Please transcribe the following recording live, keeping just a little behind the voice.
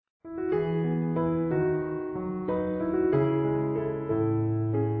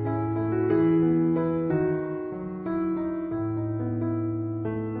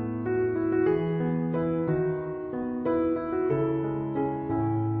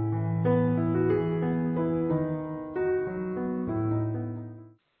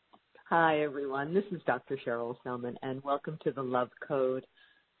Hi, everyone. This is Dr. Cheryl Selman, and welcome to the Love Code.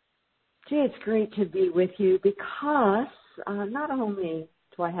 Gee, it's great to be with you because not only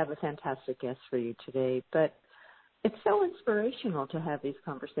do I have a fantastic guest for you today, but it's so inspirational to have these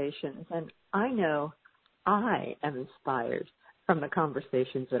conversations. And I know I am inspired from the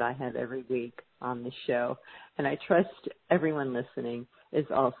conversations that I have every week on the show. And I trust everyone listening is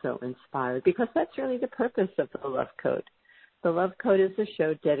also inspired because that's really the purpose of the Love Code. The Love Code is a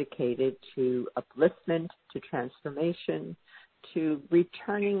show dedicated to upliftment, to transformation, to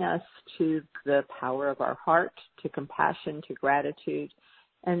returning us to the power of our heart, to compassion, to gratitude,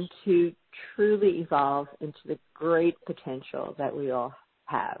 and to truly evolve into the great potential that we all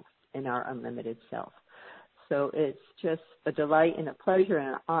have in our unlimited self. So it's just a delight and a pleasure and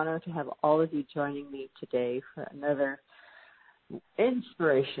an honor to have all of you joining me today for another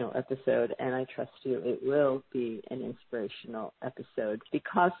inspirational episode, and I trust you it will be an inspirational episode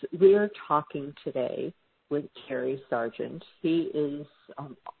because we are talking today with Jerry Sargent. He is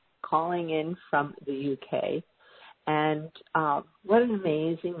calling in from the UK, and what an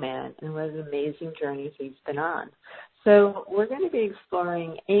amazing man and what an amazing journey he's been on. So we're going to be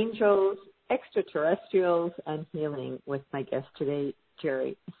exploring angels, extraterrestrials, and healing with my guest today,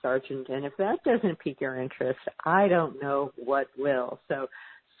 Jerry Sargent. And if that doesn't pique your interest, I don't know what will. So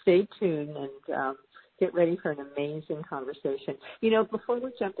stay tuned and get ready for an amazing conversation. You know, before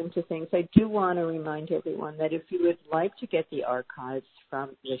we jump into things, I do want to remind everyone that if you would like to get the archives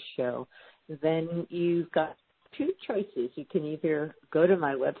from this show, then you've got two choices. You can either go to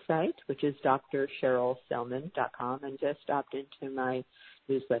my website, which is drcherylselman.com, and just opt into my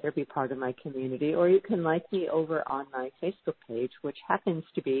newsletter, be part of my community, or you can like me over on my Facebook page, which happens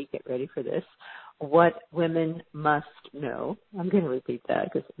to be, get ready for this, What Women Must Know. I'm going to repeat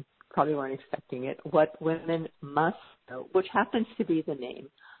that because you probably weren't expecting it. What Women Must Know, which happens to be the name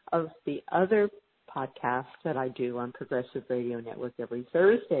of the other podcast that I do on Progressive Radio Network every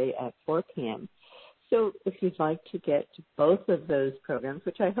Thursday at 4 p.m. So if you'd like to get to both of those programs,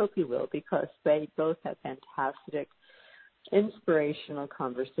 which I hope you will because they both have fantastic inspirational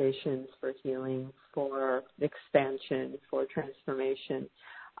conversations for healing, for expansion, for transformation,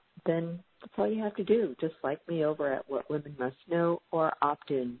 then that's all you have to do. Just like me over at What Women Must Know or opt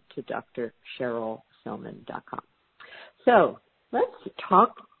in to drcherylselman.com. So let's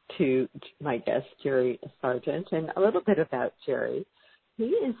talk to my guest, Jerry Sargent, and a little bit about Jerry. He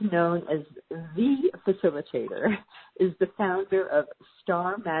is known as the facilitator, is the founder of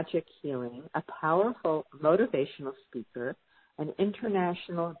Star Magic Healing, a powerful motivational speaker, an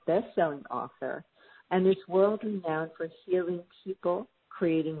international best-selling author, and is world-renowned for healing people,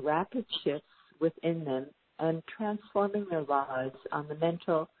 creating rapid shifts within them, and transforming their lives on the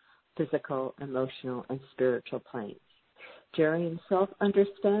mental, physical, emotional, and spiritual planes. Jerry himself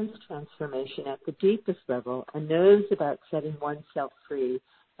understands transformation at the deepest level and knows about setting oneself free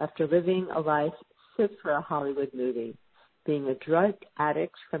after living a life fit for a Hollywood movie, being a drug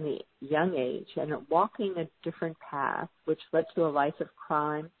addict from a young age and walking a different path, which led to a life of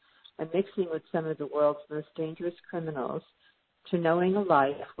crime and mixing with some of the world's most dangerous criminals, to knowing a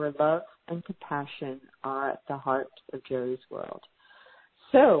life where love and compassion are at the heart of Jerry's world.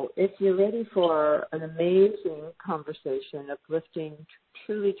 So if you're ready for an amazing conversation, uplifting,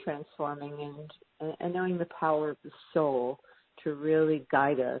 truly transforming, and knowing the power of the soul to really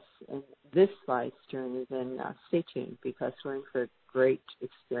guide us in this life's journey, then stay tuned because we're in for a great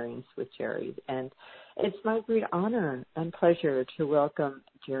experience with Jerry. And it's my great honor and pleasure to welcome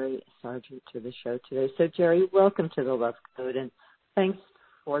Jerry Sargent to the show today. So, Jerry, welcome to the Love Code, and thanks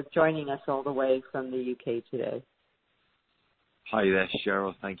for joining us all the way from the UK today. Hi there,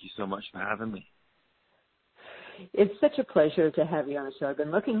 Cheryl. Thank you so much for having me. It's such a pleasure to have you on the show. I've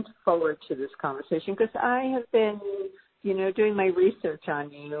been looking forward to this conversation because I have been, doing my research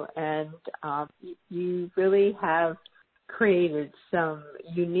on you, and you really have created some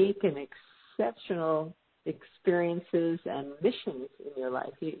unique and exceptional experiences and missions in your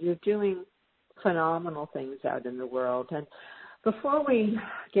life. You're doing phenomenal things out in the world. And before we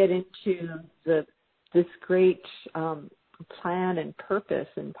get into this great plan and purpose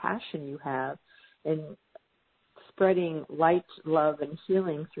and passion you have in spreading light, love, and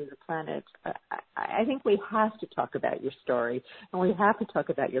healing through the planet, I think we have to talk about your story, and we have to talk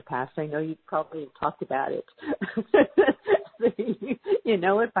about your past. I know you probably talked about it. You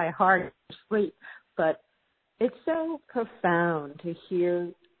know it by heart, sleep, but it's so profound to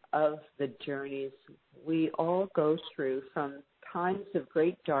hear of the journeys we all go through from times of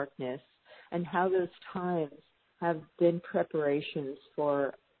great darkness and how those times have been preparations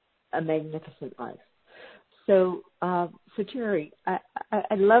for a magnificent life. So, Terry,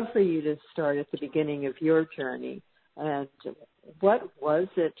 I'd love for you to start at the beginning of your journey. And what was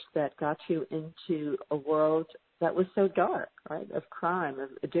it that got you into a world that was so dark, right, of crime, of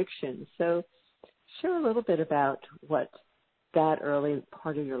addiction? So share a little bit about what that early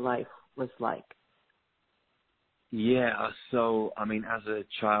part of your life was like. Yeah, so, I mean, as a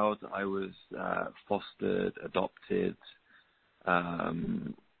child, I was fostered, adopted.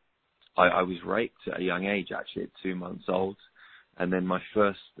 I was raped at a young age, actually, at 2 months old. And then my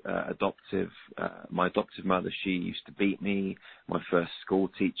first my adoptive mother, she used to beat me. My first school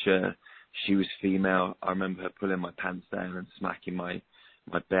teacher, she was female. I remember her pulling my pants down and smacking my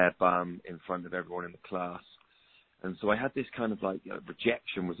bare bum in front of everyone in the class. And so I had this kind of like,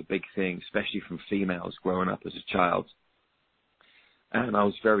 rejection was a big thing, especially from females growing up as a child. And I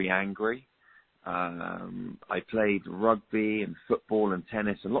was very angry. I played rugby and football and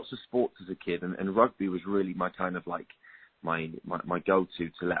tennis and lots of sports as a kid. And rugby was really my kind of like my go-to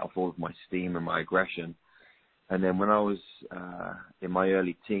to let off all of my steam and my aggression. And then when I was in my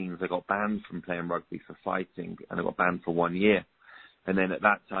early teens, I got banned from playing rugby for fighting, and I got banned for 1 year. And then at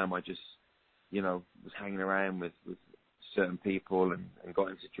that time, I just, was hanging around with certain people and got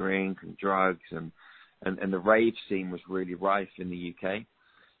into drink and drugs, and the rave scene was really rife in the UK.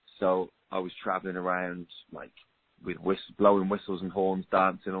 So I was traveling around like with blowing whistles and horns,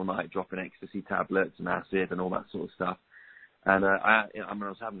 dancing all night, dropping ecstasy tablets and acid and all that sort of stuff. And I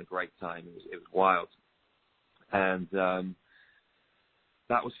was having a great time. It was wild. And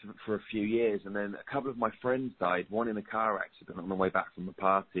that was for a few years. And then a couple of my friends died, one in a car accident on the way back from a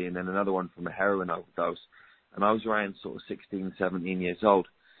party, and then another one from a heroin overdose. And I was around sort of 16, 17 years old.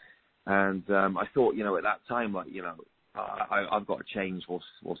 And I thought, at that time, like, I've got to change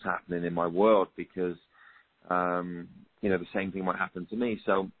what's happening in my world, because, the same thing might happen to me.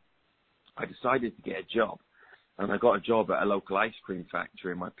 So I decided to get a job. And I got a job at a local ice cream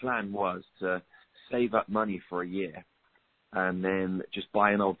factory. And my plan was to save up money for a year and then just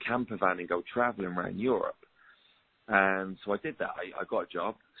buy an old camper van and go traveling around Europe. And so I did that. I got a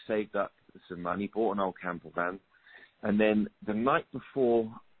job, saved up some money, bought an old camper van. And then the night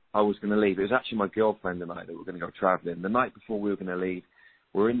before I was going to leave, it was actually my girlfriend and I that were going to go traveling. The night before we were going to leave,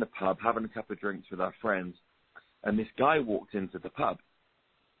 we were in the pub having a couple of drinks with our friends. And this guy walked into the pub.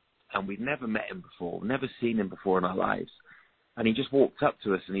 And we'd never met him before, never seen him before in our lives. And he just walked up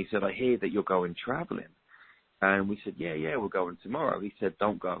to us and he said, "I hear that you're going traveling." And we said, yeah, we're going tomorrow. He said,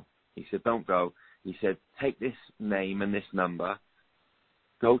 "Don't go." He said, "Don't go." He said, "Take this name and this number,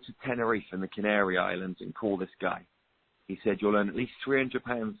 go to Tenerife in the Canary Islands and call this guy." He said, "You'll earn at least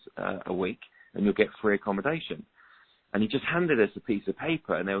 £300 a week and you'll get free accommodation." And he just handed us a piece of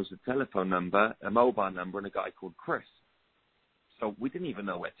paper, and there was a telephone number, a mobile number, and a guy called Chris. So we didn't even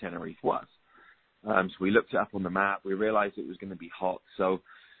know where Tenerife was. So we looked it up on the map. We realized it was going to be hot. So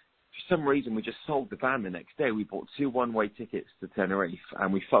for some reason, we just sold the van the next day. We bought 2 one-way tickets to Tenerife,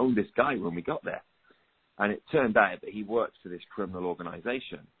 and we phoned this guy when we got there. And it turned out that he worked for this criminal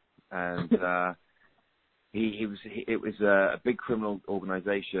organization. And it was a big criminal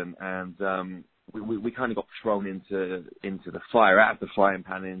organization, and we kind of got thrown into the fire, out of the frying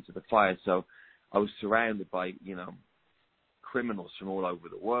pan into the fire. So I was surrounded by, criminals from all over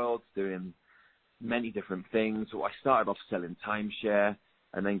the world doing many different things. So I started off selling timeshare,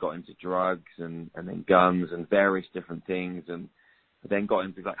 and then got into drugs and then guns and various different things, and then got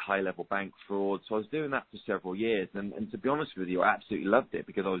into like high-level bank fraud. So I was doing that for several years, and to be honest with you, I absolutely loved it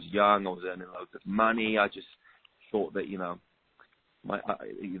because I was young, I was earning loads of money. I just thought that,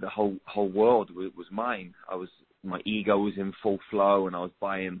 the whole world was mine. My ego was in full flow, and I was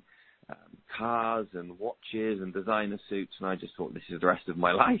buying cars and watches and designer suits, and I just thought, this is the rest of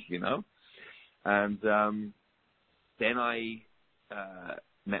my life, And then I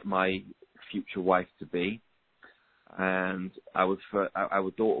met my future wife-to-be, and our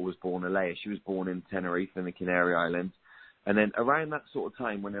daughter was born, Alea. She was born in Tenerife in the Canary Islands. And then around that sort of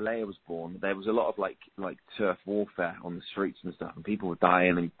time when Alea was born, there was a lot of like turf warfare on the streets and stuff, and people were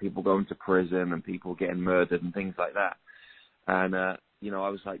dying, and people going to prison, and people getting murdered and things like that. And, I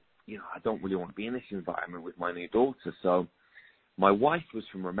was like, I don't really want to be in this environment with my new daughter. So my wife was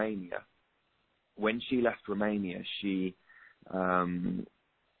from Romania. When she left Romania, she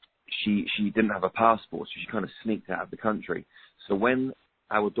didn't have a passport, so she kind of sneaked out of the country. So when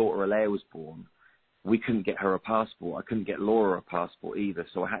our daughter Alea was born, we couldn't get her a passport. I couldn't get Laura a passport either,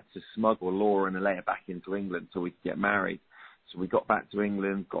 so I had to smuggle Laura and Alea back into England so we could get married. So we got back to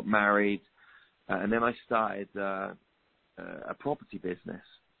England, got married, and then I started a property business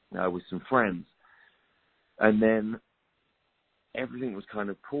with some friends. And then everything was kind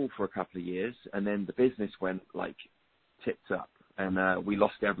of cool for a couple of years, and then the business went like tipped up, and we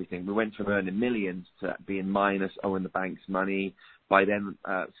lost everything. We went from earning millions to being minus, owing the bank's money. By then,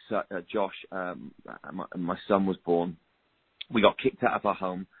 Josh, my son, was born. We got kicked out of our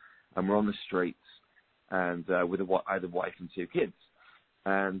home, and we're on the streets, and I had a wife and 2 kids.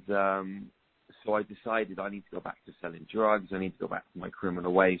 And so I decided I need to go back to selling drugs. I need to go back to my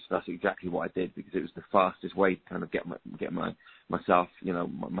criminal ways. So that's exactly what I did, because it was the fastest way to kind of get myself,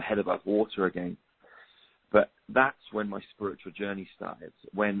 my head above water again. But that's when my spiritual journey started,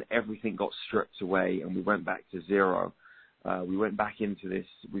 when everything got stripped away and we went back to zero. We went back into this,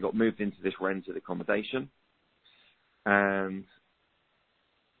 we got moved into this rented accommodation, and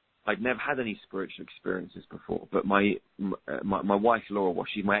I'd never had any spiritual experiences before. But my wife, Laura,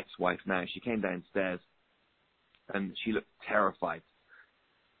 she's my ex-wife now, she came downstairs and she looked terrified.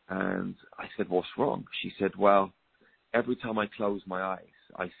 And I said, "What's wrong?" She said, "Well, every time I close my eyes,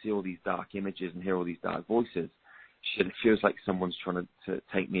 I see all these dark images and hear all these dark voices." She said, "It feels like someone's trying to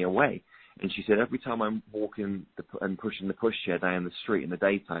take me away." And she said, "Every time I'm walking and pushing the pushchair down the street in the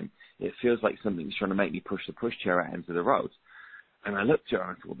daytime, it feels like something's trying to make me push the pushchair out into the road." And I looked at her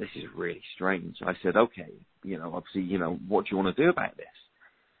and I thought, this is really strange. I said, "Okay, obviously, what do you want to do about this?"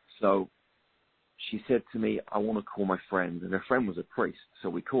 So she said to me, "I want to call my friend." And her friend was a priest. So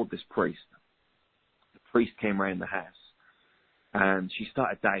we called this priest. The priest came around the house and she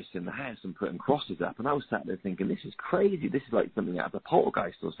started dousing the house and putting crosses up. And I was sat there thinking, this is crazy. This is like something out of a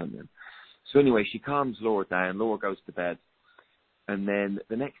poltergeist or something. So anyway, she calms Laura down. Laura goes to bed. And then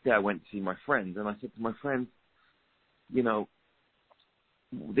the next day I went to see my friend. And I said to my friend,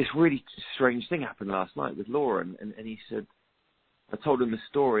 this really strange thing happened last night with Laura. And he said, I told him the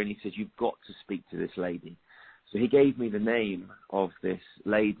story, and he said, "You've got to speak to this lady." So he gave me the name of this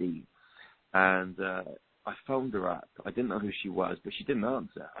lady, and I phoned her up. I didn't know who she was, but she didn't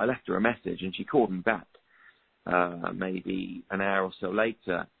answer. I left her a message, and she called me back maybe an hour or so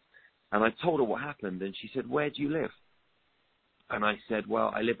later. And I told her what happened, and she said, "Where do you live?" And I said,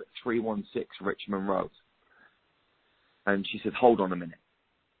 "Well, I live at 316 Richmond Road." And she said, "Hold on a minute."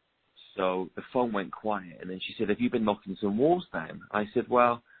 So the phone went quiet, and then she said, "Have you been knocking some walls down?" I said,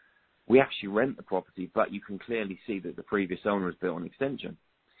 "Well, we actually rent the property, but you can clearly see that the previous owner has built an extension."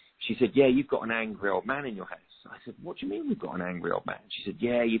 She said, "Yeah, you've got an angry old man in your house." I said, "What do you mean we've got an angry old man?" She said,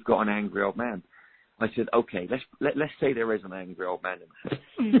 "Yeah, you've got an angry old man." I said, "Okay, let's say there is an angry old man in the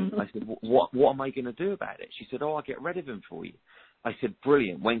house." I said, what am I going to do about it?" She said, "Oh, I'll get rid of him for you." I said,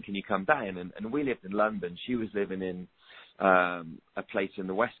 "Brilliant. When can you come down?" And we lived in London. She was living in a place in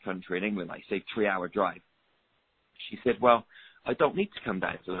the West Country in England, like say 3-hour drive. She said, "Well, I don't need to come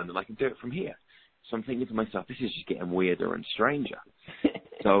down to London. I can do it from here." So I'm thinking to myself, this is just getting weirder and stranger.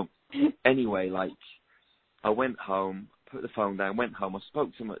 So anyway, I went home, put the phone down, went home. I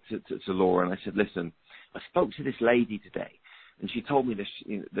spoke to Laura, and I said, "Listen, I spoke to this lady today, and she told me this,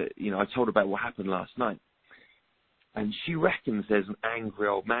 I told her about what happened last night, and she reckons there's an angry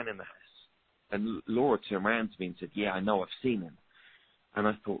old man in the house." And Laura turned around to me and said, "Yeah, I know, I've seen him." And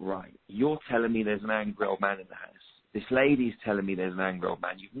I thought, right, you're telling me there's an angry old man in the house. This lady's telling me there's an angry old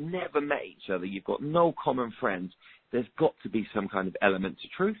man. You've never met each other. You've got no common friends. There's got to be some kind of element to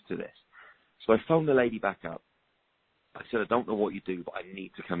truth to this. So I phoned the lady back up. I said, "I don't know what you do, but I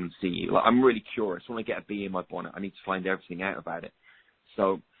need to come and see you. I'm really curious. When I get a bee in my bonnet, I need to find everything out about it."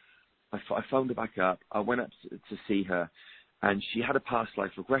 So I phoned her back up. I went up to see her. And she had a past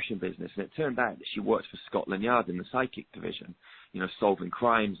life regression business, and it turned out that she worked for Scotland Yard in the psychic division, solving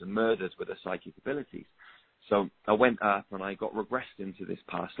crimes and murders with her psychic abilities. So I went up and I got regressed into this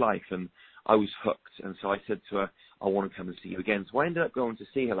past life, and I was hooked. And so I said to her, "I want to come and see you again." So I ended up going to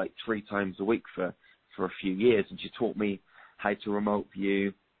see her like 3 times a week for a few years, and she taught me how to remote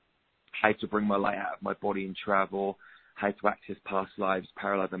view, how to bring my light out of my body and travel, how to access past lives,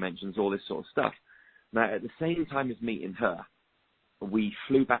 parallel dimensions, all this sort of stuff. Now, at the same time as meeting her, we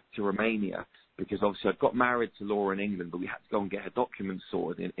flew back to Romania because obviously I'd got married to Laura in England, but we had to go and get her documents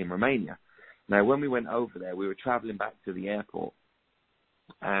sorted in Romania. Now, when we went over there, we were traveling back to the airport,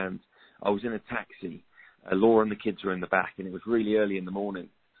 and I was in a taxi. Laura and the kids were in the back, and it was really early in the morning.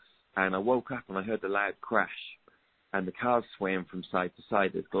 And I woke up and I heard a loud crash, and the cars swaying from side to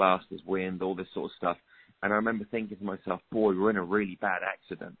side. There's glass, there's wind, all this sort of stuff. And I remember thinking to myself, boy, we're in a really bad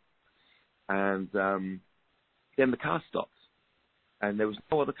accident. And then the car stopped, and there was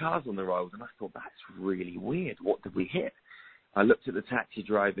no other cars on the road. And I thought, that's really weird. What did we hit? I looked at the taxi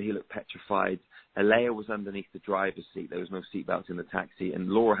driver. He looked petrified. Alea was underneath the driver's seat. There was no seatbelt in the taxi. And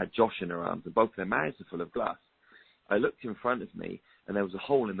Laura had Josh in her arms, and both their mouths were full of glass. I looked in front of me, and there was a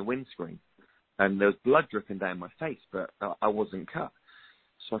hole in the windscreen. and there was blood dripping down my face, but I wasn't cut.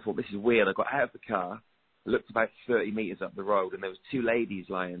 So I thought, this is weird. I got out of the car, looked about 30 meters up the road, and there was two ladies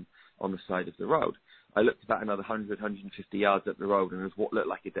lying on the side of the road. I looked about another 100, 150 yards up the road, and there was what looked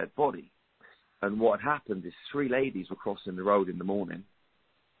like a dead body. And what had happened is three ladies were crossing the road in the morning.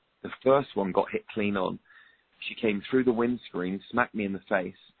 The first one got hit clean on. She came through the windscreen, smacked me in the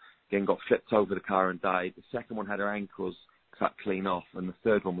face, then got flipped over the car and died. The second one had her ankles cut clean off, and the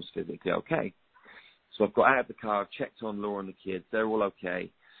third one was physically okay. So I've got out of the car, I've checked on Laura and the kids. They're all okay.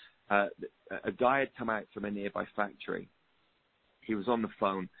 A guy had come out from a nearby factory. He was on the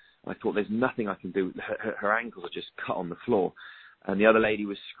phone. I thought, there's nothing I can do. Her ankles are just cut on the floor. And the other lady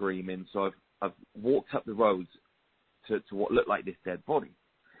was screaming. So I've walked up the road to what looked like this dead body.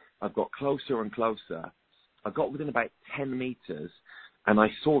 I've got closer and closer. I got within about 10 meters, and I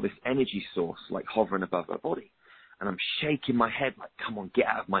saw this energy source, like, hovering above her body. And I'm shaking my head, like, come on, get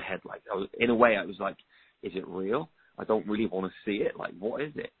out of my head. Like, in a way, I was like, is it real? I don't really want to see it. Like, what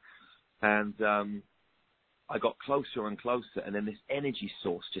is it? And I got closer and closer, and then this energy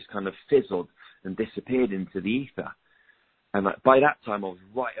source just kind of fizzled and disappeared into the ether. And by that time, I was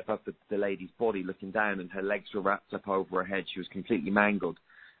right above the lady's body, looking down, and her legs were wrapped up over her head. She was completely mangled.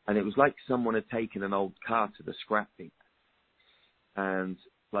 And it was like someone had taken an old car to the scrap heap. And,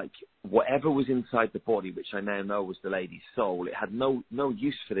 like, whatever was inside the body, which I now know was the lady's soul, it had no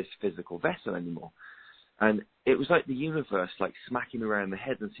use for this physical vessel anymore. And it was like the universe, like, smacking me around the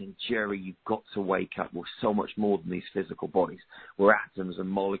head and saying, Jerry, you've got to wake up. We're so much more than these physical bodies. We're atoms and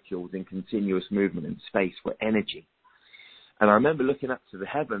molecules in continuous movement in space. We're energy. And I remember looking up to the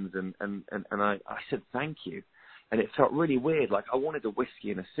heavens, and I said, thank you. And it felt really weird. Like, I wanted a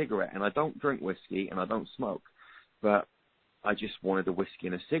whiskey and a cigarette, and I don't drink whiskey and I don't smoke, but I just wanted a whiskey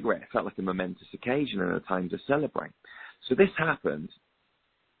and a cigarette. It felt like a momentous occasion and a time to celebrate. So this happened,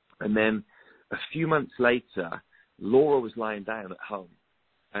 and then a few months later, Laura was lying down at home,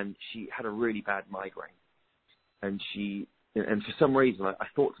 and she had a really bad migraine. And for some reason, I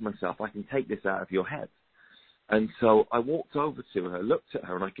thought to myself, I can take this out of your head. And so I walked over to her, looked at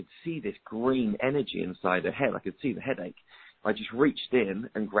her, and I could see this green energy inside her head. I could see the headache. I just reached in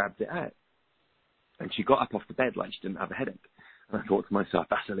and grabbed it out. And she got up off the bed like she didn't have a headache. And I thought to myself,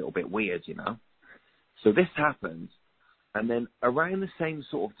 that's a little bit weird, you know. So this happened. And then around the same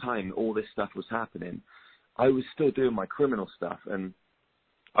sort of time all this stuff was happening, I was still doing my criminal stuff, and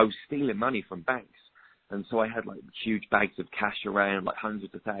I was stealing money from banks. And so I had, like, huge bags of cash around, like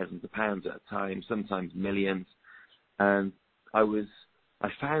hundreds of thousands of pounds at a time, sometimes millions. And I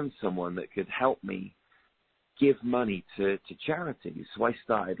found someone that could help me give money to charities. So I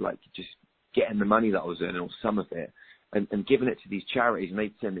started, like, just getting the money that I was earning, or some of it, and giving it to these charities, and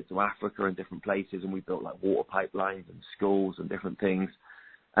they'd send it to Africa and different places, and we built, like, water pipelines and schools and different things.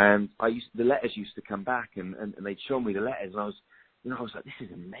 And the letters used to come back, and they'd show me the letters, and I was like, this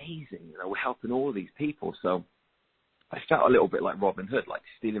is amazing. You know, we're helping all of these people. So I felt a little bit like Robin Hood, like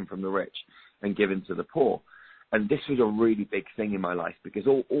stealing from the rich and giving to the poor. And this was a really big thing in my life, because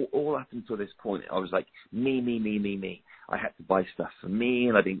all up until this point, I was like, me, me, me, me, me. I had to buy stuff for me,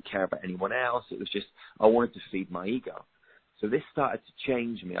 and I didn't care about anyone else. It was just, I wanted to feed my ego. So this started to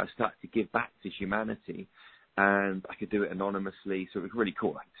change me. I started to give back to humanity, and I could do it anonymously. So it was really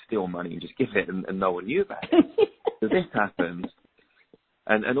cool. I could steal money and just give it, and no one knew about it. So this happened.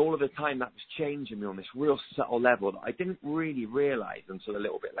 And all of the time that was changing me on this real subtle level that I didn't really realize until a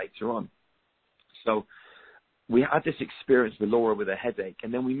little bit later on. So we had this experience with Laura with a headache,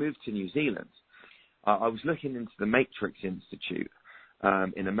 and then we moved to New Zealand. I was looking into the Matrix Institute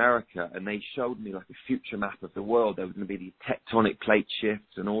in America, and they showed me, like, a future map of the world. There was going to be these tectonic plate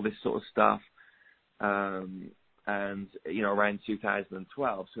shifts and all this sort of stuff, and, you know, around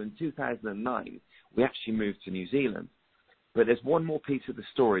 2012. So in 2009, we actually moved to New Zealand. But there's one more piece of the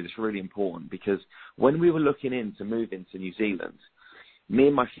story that's really important, because when we were looking in to move into New Zealand, me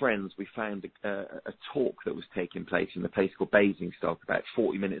and my friends, we found a talk that was taking place in a place called Basingstoke, about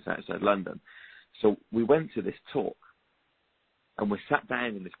 40 minutes outside London. So we went to this talk, and we sat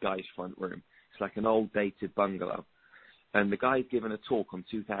down in this guy's front room. It's like an old dated bungalow. And the guy's given a talk on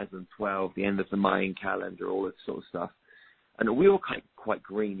 2012, the end of the Mayan calendar, all that sort of stuff. And we were quite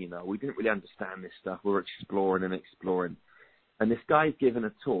green, you know. We didn't really understand this stuff. We were exploring and exploring. And this guy's given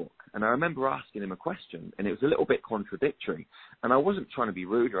a talk, and I remember asking him a question, and it was a little bit contradictory. And I wasn't trying to be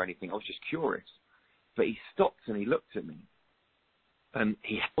rude or anything. I was just curious. But he stopped and he looked at me, and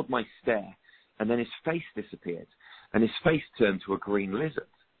he held my stare, and then his face disappeared, and his face turned to a green lizard.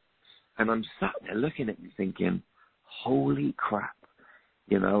 And I'm sat there looking at him thinking, holy crap.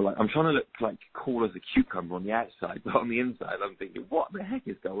 You know, like, I'm trying to look like cool as a cucumber on the outside, but on the inside I'm thinking, what the heck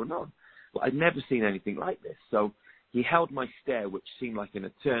is going on? But I'd never seen anything like this. So he held my stare, which seemed like an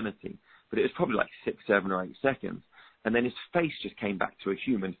eternity, but it was probably like 6, 7, or 8 seconds. And then his face just came back to a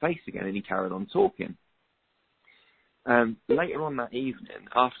human face again, and he carried on talking. And later on that evening,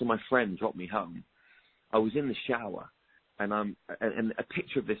 after my friend dropped me home, I was in the shower, and a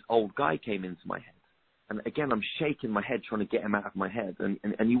picture of this old guy came into my head. And again, I'm shaking my head, trying to get him out of my head,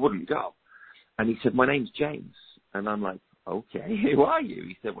 and he wouldn't go. And he said, "My name's James." And I'm like, "Okay, who are you?"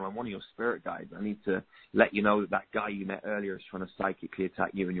 He said, "Well, I'm one of your spirit guides. I need to let you know that guy you met earlier is trying to psychically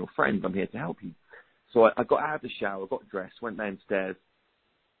attack you and your friend. I'm here to help you." So I got out of the shower, got dressed, went downstairs,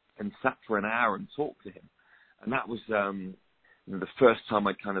 and sat for an hour and talked to him. And that was the first time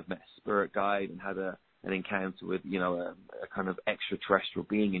I kind of met a spirit guide and had an encounter with, a kind of extraterrestrial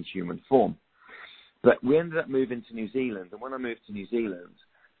being in human form. But we ended up moving to New Zealand. And when I moved to New Zealand,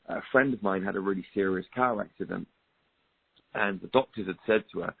 a friend of mine had a really serious car accident. And the doctors had said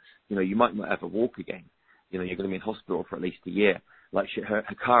to her, you might not ever walk again. You're going to be in hospital for at least a year. Like her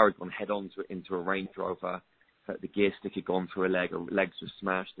car had gone head on into a Range Rover. The gear stick had gone through her leg. Her legs were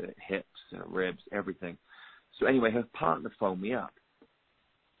smashed, her hips, her ribs, everything. So anyway, her partner phoned me up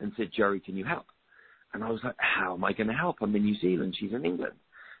and said, "Jerry, can you help?" And I was like, "How am I going to help? I'm in New Zealand. She's in England."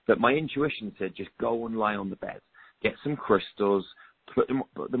 But my intuition said, just go and lie on the bed. Get some crystals, put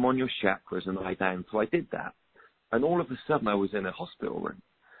them on your chakras and lie down. So I did that. And all of a sudden, I was in a hospital room.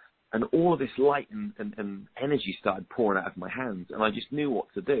 And all of this light and energy started pouring out of my hands. And I just knew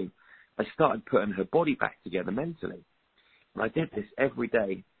what to do. I started putting her body back together mentally. And I did this every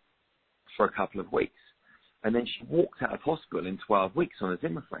day for a couple of weeks. And then she walked out of hospital in 12 weeks on a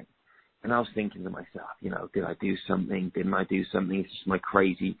Zimmer frame. And I was thinking to myself, did I do something? Didn't I do something? It's just my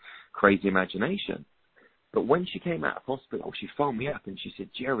crazy, crazy imagination. But when she came out of hospital, she phoned me up and she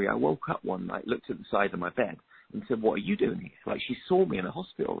said, "Jerry, I woke up one night, looked at the side of my bed and said, 'What are you doing here?' Like she saw me in a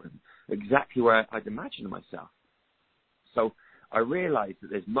hospital room, exactly where I'd imagined myself." So I realized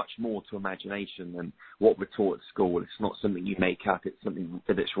that there's much more to imagination than what we're taught at school. It's not something you make up. It's something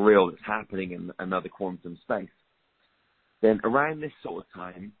that it's real, that's happening in another quantum space. Then around this sort of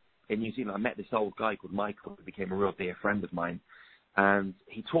time, in New Zealand, I met this old guy called Michael, who became a real dear friend of mine. And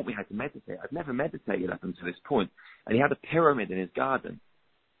he taught me how to meditate. I'd never meditated up until this point. And he had a pyramid in his garden.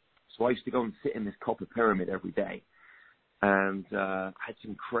 So I used to go and sit in this copper pyramid every day. And had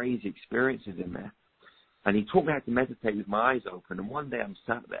some crazy experiences in there. And he taught me how to meditate with my eyes open. And one day I'm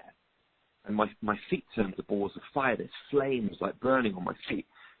sat there, and my feet turned to balls of fire. There's flames like burning on my feet.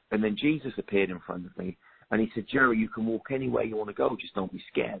 And then Jesus appeared in front of me. And he said, "Jerry, you can walk anywhere you want to go. Just don't be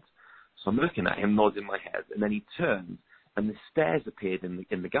scared." So I'm looking at him, nodding my head. And then he turned, and the stairs appeared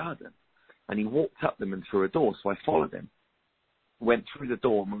in the garden. And he walked up them and through a door. So I followed him. Went through the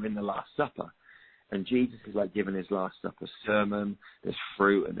door, and we're in the Last Supper. And Jesus is like giving his Last Supper sermon. There's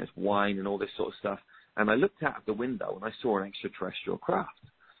fruit and there's wine and all this sort of stuff. And I looked out of the window and I saw an extraterrestrial craft.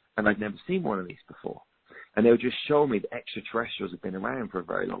 And I'd never seen one of these before. And they were just showing me that extraterrestrials have been around for a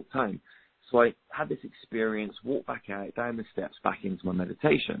very long time. So I had this experience, walked back out, down the steps, back into my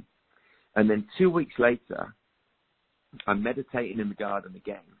meditation. And then 2 weeks later, I'm meditating in the garden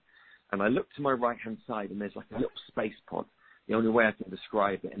again. And I look to my right-hand side and there's like a little space pod. The only way I can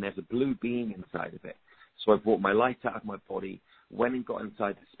describe it. And there's a blue beam inside of it. So I brought my light out of my body, went and got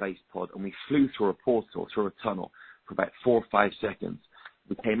inside the space pod, and we flew through a portal, through a tunnel, for about 4 or 5 seconds.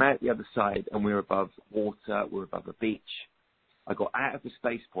 We came out the other side, and we were above water, we were above a beach. I got out of the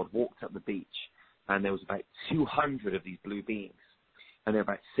space pod, walked up the beach, and there was about 200 of these blue beings. And they're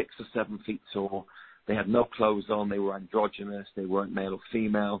about 6 or 7 feet tall. They had no clothes on. They were androgynous. They weren't male or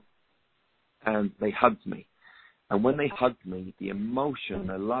female. And they hugged me. And when they hugged me, the emotion,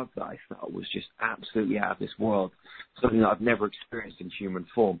 the love that I felt was just absolutely out of this world, something that I've never experienced in human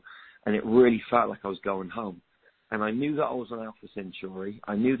form. And it really felt like I was going home. And I knew that I was an Alpha Centauri.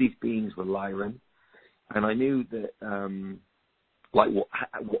 I knew these beings were Lyran. And I knew that,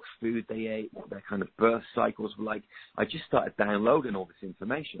 what food they ate, what their kind of birth cycles were like. I just started downloading all this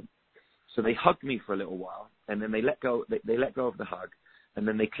information. So they hugged me for a little while, and then they let go of the hug, and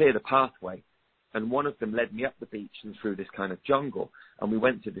then they cleared a pathway. And one of them led me up the beach and through this kind of jungle. And we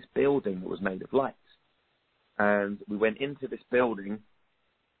went to this building that was made of lights. And we went into this building,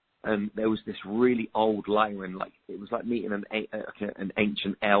 and there was this really old Lyran, like it was like meeting an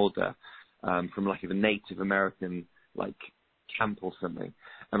ancient elder from like a Native American like camp or something.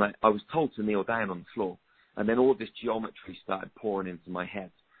 And I was told to kneel down on the floor. And then all this geometry started pouring into my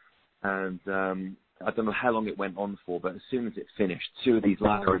head. And I don't know how long it went on for, but as soon as it finished, 2 of these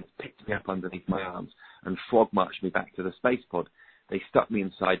Lyrans picked me up underneath my arms and frog marched me back to the space pod. They stuck me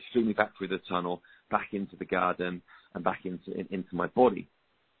inside, flew me back through the tunnel, back into the garden, and back into my body.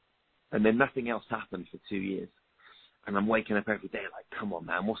 And then nothing else happened for 2 years. And I'm waking up every day like, come on,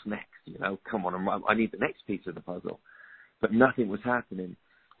 man, what's next? Come on, I need the next piece of the puzzle. But nothing was happening.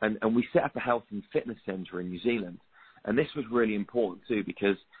 And we set up a health and fitness center in New Zealand. And this was really important too,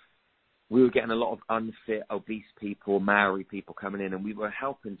 because we were getting a lot of unfit, obese people, Maori people coming in, and we were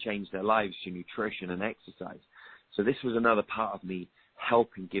helping change their lives through nutrition and exercise. So this was another part of me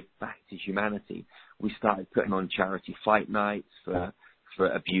helping give back to humanity. We started putting on charity fight nights for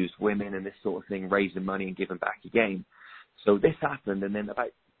abused women and this sort of thing, raising money and giving back again. So this happened, and then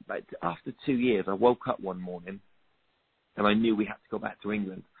about after 2 years, I woke up one morning, and I knew we had to go back to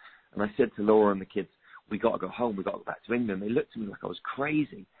England. And I said to Laura and the kids, we got to go home, we got to go back to England. They looked at me like I was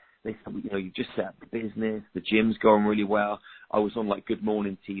crazy. They said, you just set up the business, the gym's going really well. I was on like Good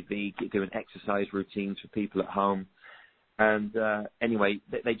Morning TV, doing exercise routines for people at home. And anyway,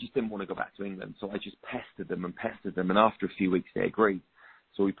 they just didn't want to go back to England. So I just pestered them. And after a few weeks, they agreed.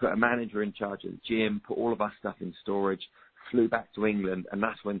 So we put a manager in charge of the gym, put all of our stuff in storage, flew back to England, and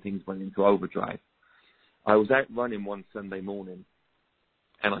that's when things went into overdrive. I was out running one Sunday morning,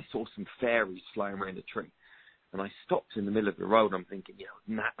 and I saw some fairies flying around a tree. And I stopped in the middle of the road. I'm thinking,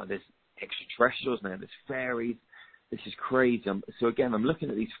 there's extraterrestrials now, there's fairies. This is crazy. So again, I'm looking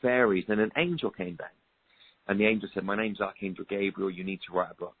at these fairies, and an angel came down. And the angel said, my name's Archangel Gabriel, you need to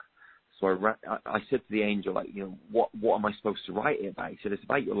write a book. So I said to the angel, what am I supposed to write it about? He said, it's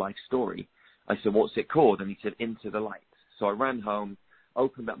about your life story. I said, what's it called? And he said, Into the Light. So I ran home,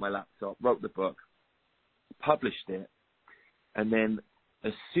 opened up my laptop, wrote the book, published it, and then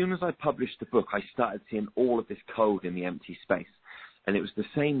as soon as I published the book, I started seeing all of this code in the empty space. And it was the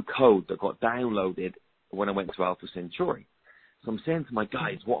same code that got downloaded when I went to Alpha Centauri. So I'm saying to my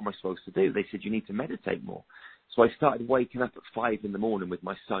guys, what am I supposed to do? They said, you need to meditate more. So I started waking up at 5 a.m. with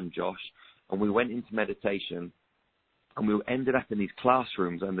my son, Josh, and we went into meditation, and we ended up in these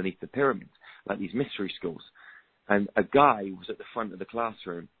classrooms underneath the pyramids, like these mystery schools. And a guy was at the front of the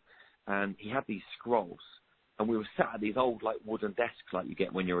classroom, and he had these scrolls. And we were sat at these old, like, wooden desks like you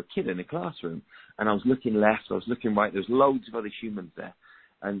get when you're a kid in a classroom. And I was looking left, I was looking right. There was loads of other humans there.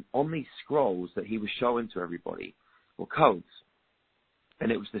 And on these scrolls that he was showing to everybody were codes.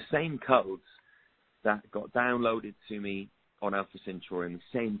 And it was the same codes that got downloaded to me on Alpha Centauri, and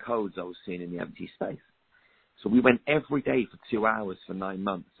the same codes I was seeing in the empty space. So we went every day for 2 hours for 9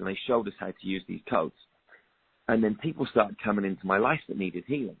 months, and they showed us how to use these codes. And then people started coming into my life that needed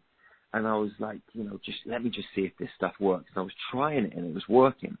healing. And I was like, let me just see if this stuff works. And I was trying it, and it was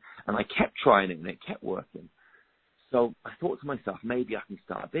working. And I kept trying it, and it kept working. So I thought to myself, maybe I can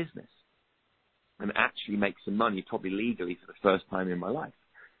start a business and actually make some money, probably legally for the first time in my life.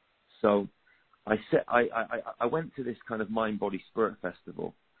 So I went to this kind of Mind, Body, Spirit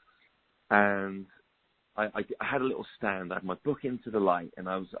festival, and I had a little stand. I had my book Into the Light, and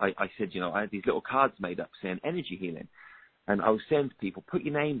I said, I had these little cards made up saying energy healing. And I was saying to people, put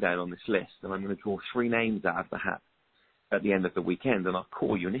your name down on this list, and I'm going to draw 3 names out of the hat at the end of the weekend, and I'll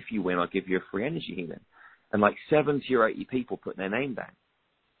call you, and if you win, I'll give you a free energy healing. And like 70 or 80 people put their name down.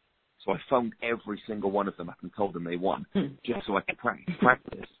 So I phoned every single one of them up and told them they won, just so I could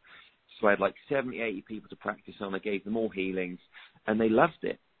practice. So I had like 70, 80 people to practice on. I gave them all healings, and they loved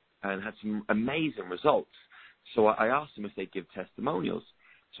it and had some amazing results. So I asked them if they'd give testimonials.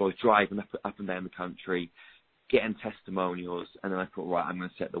 So I was driving up and down the country, getting testimonials, and then I thought, right, I'm going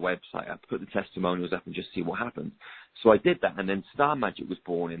to set the website up, put the testimonials up and just see what happens. So I did that, and then Star Magic was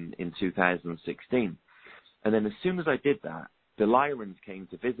born in 2016. And then as soon as I did that, the Lyrans came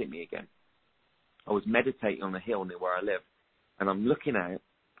to visit me again. I was meditating on a hill near where I live, and I'm looking out,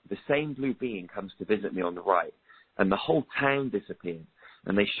 the same blue being comes to visit me on the right, and the whole town disappeared.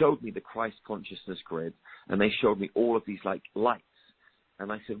 And they showed me the Christ consciousness grid, and they showed me all of these like lights.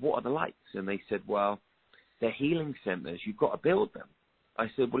 And I said, what are the lights? And they said, well, they're healing centers. You've got to build them. I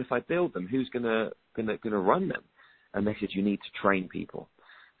said, well, if I build them, who's gonna run them? And they said, you need to train people.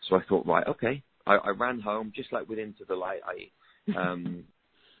 So I thought, right, okay. I ran home, just like with Into the Light.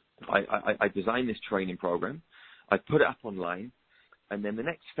 I designed this training program. I put it up online, and then the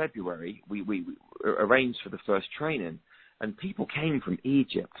next February, we arranged for the first training. And people came from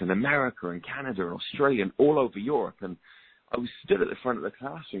Egypt and America and Canada and Australia and all over Europe. And I was stood at the front of the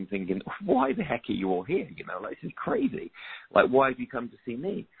classroom thinking, why the heck are you all here? This is crazy. Like, why have you come to see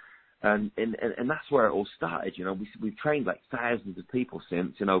me? And that's where it all started. We've trained like thousands of people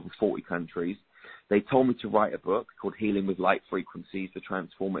since in over 40 countries. They told me to write a book called Healing with Light Frequencies, The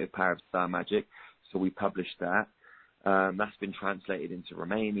Transformative Power of Star Magic. So we published that. That's been translated into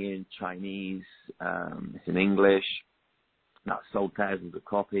Romanian, Chinese, it's in English. That's sold thousands of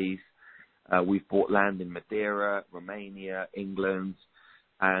copies. We've bought land in Madeira, Romania, England.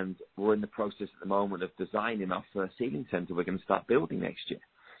 And we're in the process at the moment of designing our first healing center we're going to start building next year.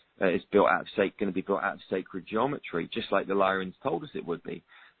 It's going to be built out of sacred geometry, just like the Lyrians told us it would be.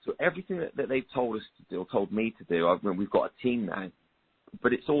 So everything that they've told us to do, or told me to do, we've got a team now,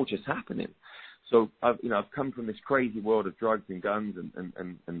 but it's all just happening. So I've come from this crazy world of drugs and guns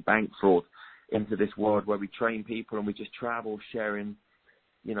and bank fraud into this world where we train people and we just travel, sharing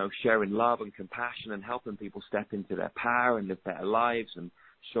love and compassion and helping people step into their power and live better lives and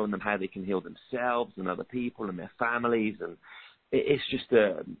showing them how they can heal themselves and other people and their families. And it's just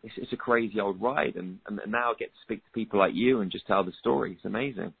it's a crazy old ride. And now I get to speak to people like you and just tell the story. It's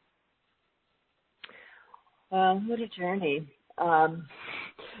amazing. Well, what a journey,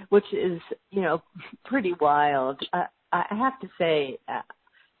 which is, pretty wild. I have to say,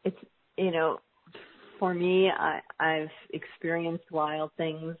 it's, for me, I've experienced wild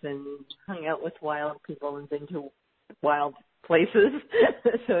things and hung out with wild people and been to wild places,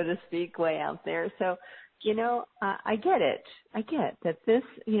 so to speak, way out there. So, I get it. I get that this,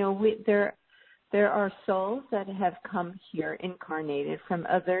 there are souls that have come here incarnated from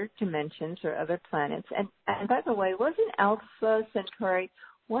other dimensions or other planets. And by the way, wasn't Alpha Centauri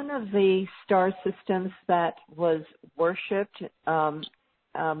one of the star systems that was worshipped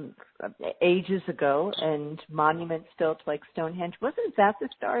ages ago and monuments built like Stonehenge? Wasn't that the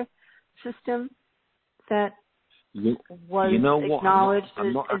star system that was acknowledged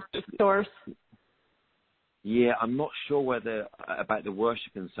as the source? Yeah, I'm not sure about the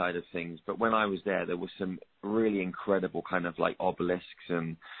worshipping side of things, but when I was there were some really incredible kind of like obelisks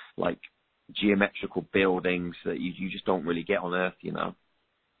and like geometrical buildings that you just don't really get on Earth,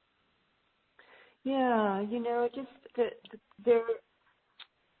 Yeah,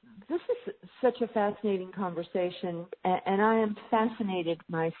 this is such a fascinating conversation, and I am fascinated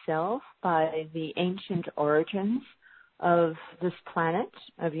myself by the ancient origins of this planet,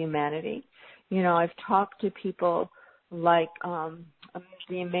 of humanity. I've talked to people like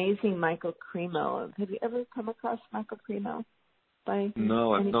the amazing Michael Cremo. Have you ever come across Michael Cremo?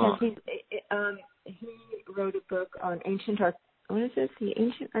 No, I've not. He wrote a book on ancient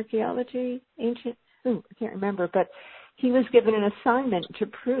archaeology? I can't remember, but he was given an assignment to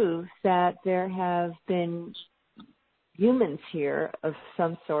prove that there have been humans here of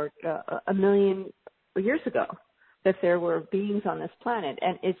some sort 1 million years ago, that there were beings on this planet.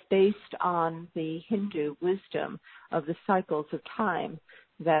 And it's based on the Hindu wisdom of the cycles of time,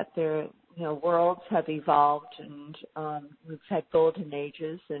 that worlds have evolved and we've had golden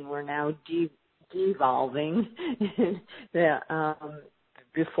ages and we're now devolving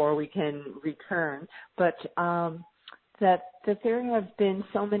before we can return. But that there have been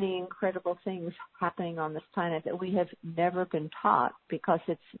so many incredible things happening on this planet that we have never been taught, because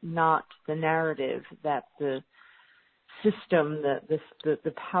it's not the narrative that the system,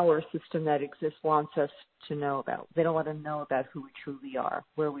 the power system that exists wants us to know about. They don't want to know about who we truly are,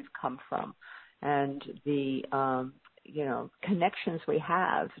 where we've come from, and the connections we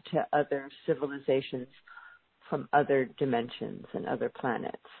have to other civilizations from other dimensions and other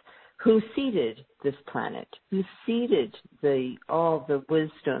planets. Who seeded this planet? Who seeded all the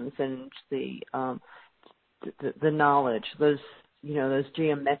wisdoms and the knowledge? Those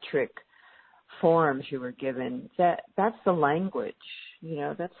geometric forms you were given. That's the language.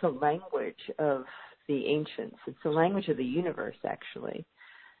 That's the language of the ancients. It's the language of the universe, actually.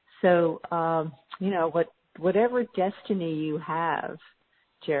 So, whatever destiny you have,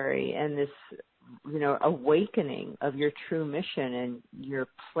 Jerry, and this awakening of your true mission and your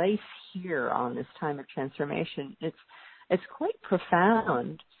place here on this time of transformation, it's quite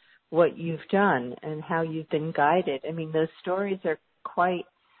profound what you've done and how you've been guided. I mean, those stories are quite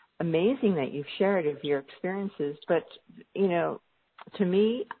amazing that you've shared of your experiences, but to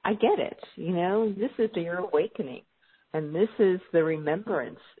me, I get it. This is your awakening, and this is the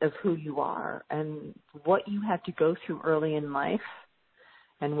remembrance of who you are and what you had to go through early in life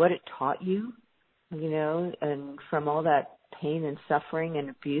and what it taught you. And from all that pain and suffering and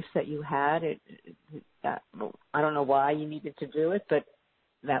abuse that you had, I don't know why you needed to do it, but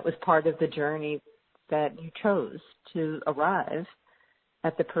that was part of the journey that you chose to arrive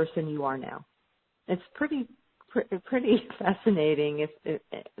at the person you are now. It's pretty fascinating,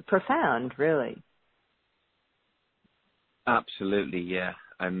 profound, really. Absolutely, yeah.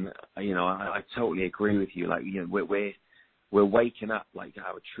 And I totally agree with you. Like, we're waking up like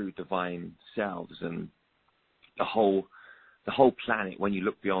our true divine selves, and the whole planet, when you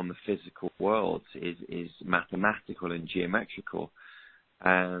look beyond the physical world, is mathematical and geometrical.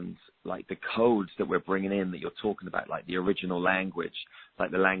 And like the codes that we're bringing in that you're talking about, like the original language,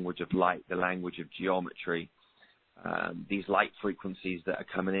 like the language of light, the language of geometry, these light frequencies that are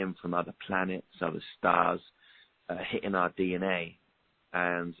coming in from other planets, other stars, hitting our DNA.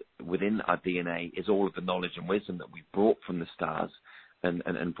 And within our DNA is all of the knowledge and wisdom that we brought from the stars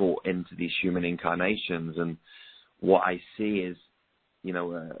and brought into these human incarnations. And what I see is, you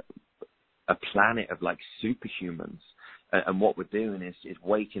know, a planet of like superhumans. And what we're doing is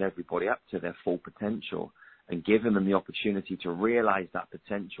waking everybody up to their full potential and giving them the opportunity to realize that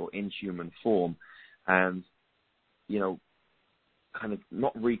potential in human form and, you know, kind of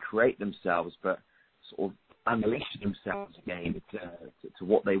not recreate themselves, but sort of unleash themselves again to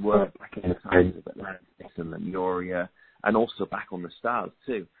what they were back in the times of Atlantis and Lemuria, and also back on the stars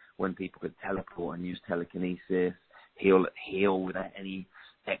too, when people could teleport and use telekinesis, heal without any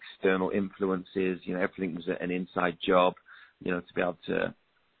external influences. You know, everything was an inside job, you know, to be able to,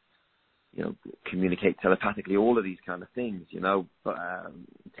 you know, communicate telepathically, all of these kind of things, you know, but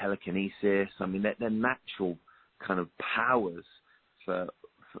telekinesis, I mean, they're natural kind of powers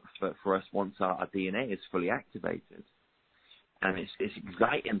for us once our DNA is fully activated. And it's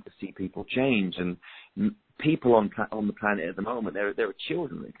exciting to see people change. And people on the planet at the moment, there are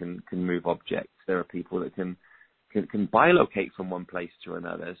children that can move objects. There are people that can bilocate from one place to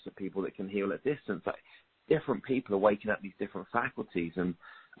another. There's people that can heal at distance. Like, different people are waking up these different faculties, and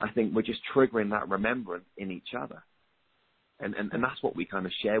I think we're just triggering that remembrance in each other. And that's what we kind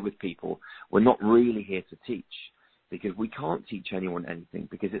of share with people. We're not really here to teach, because we can't teach anyone anything,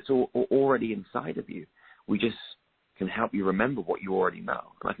 because it's all already inside of you. We just can help you remember what you already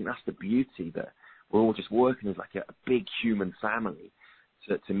know. And I think that's the beauty, that we're all just working as like a big human family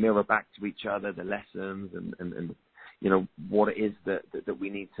to mirror back to each other the lessons and you know, what it is that we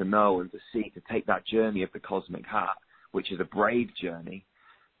need to know and to see, to take that journey of the cosmic heart, which is a brave journey,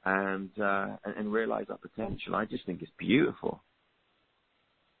 and realize our potential. I just think it's beautiful.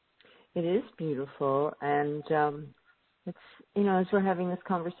 It is beautiful, and it's, you know, as we're having this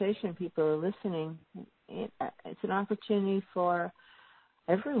conversation, people are listening. It's an opportunity for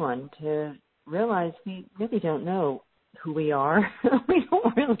everyone to realize we really don't know who we are. We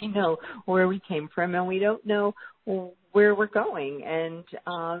don't really know where we came from, and we don't know where we're going. And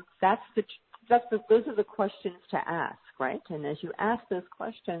those are the questions to ask, right? And as you ask those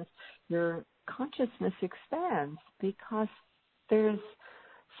questions, your consciousness expands, because there's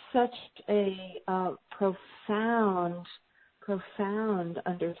such a profound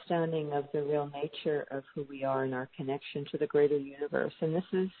understanding of the real nature of who we are and our connection to the greater universe. And this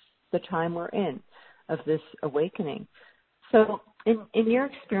is the time we're in, of this awakening. So in your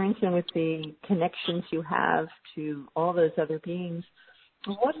experience and with the connections you have to all those other beings,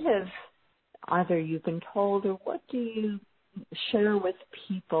 what have either you've been told, or what do you share with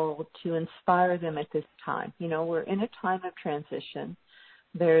people to inspire them at this time? You know, we're in a time of transition.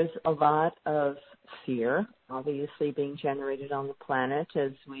 There's a lot of fear, obviously, being generated on the planet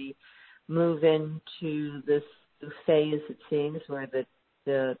as we move into this phase, it seems, where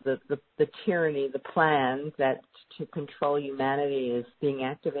the tyranny, the plan that to control humanity is being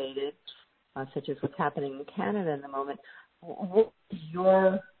activated, such as what's happening in Canada in the moment. What is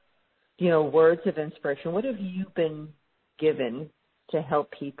your, you know, words of inspiration? What have you been given to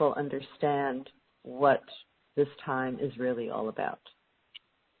help people understand what this time is really all about?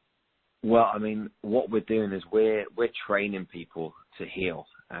 Well, I mean, what we're doing is we're training people to heal,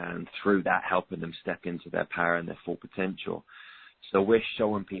 and through that helping them step into their power and their full potential. So we're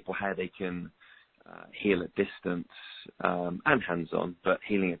showing people how they can heal at distance and hands-on, but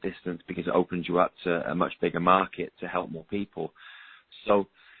healing at distance because it opens you up to a much bigger market to help more people. So,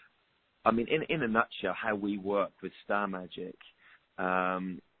 I mean, in a nutshell, how we work with Star Magic,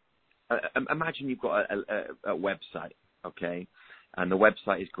 imagine you've got a website, okay, and the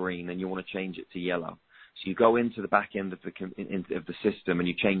website is green and you want to change it to yellow. So you go into the back end of the system and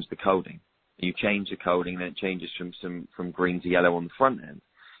you change the coding. You change the coding, and then it changes from green to yellow on the front end.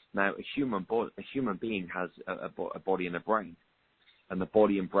 Now, a human being has a body and a brain, and the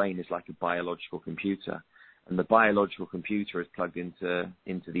body and brain is like a biological computer, and the biological computer is plugged into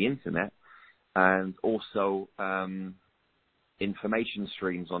the internet, and also information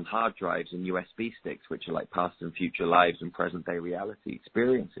streams on hard drives and USB sticks, which are like past and future lives and present day reality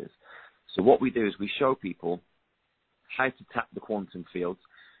experiences. So what we do is we show people how to tap the quantum fields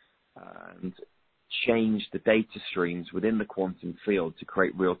and change the data streams within the quantum field to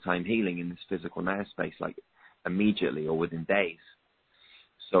create real-time healing in this physical now space, like immediately or within days.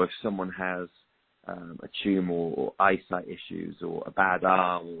 So if someone has a tumor or eyesight issues or a bad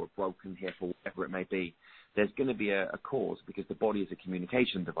arm or a broken hip or whatever it may be, there's going to be a cause, because the body is a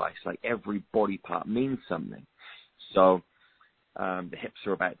communication device. Like every body part means something. So The hips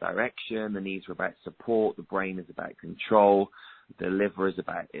are about direction, the knees are about support, the brain is about control, the liver is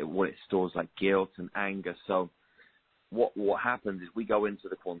about what it stores like guilt and anger. So what happens is we go into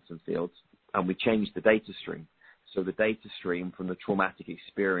the quantum fields and we change the data stream. So the data stream from the traumatic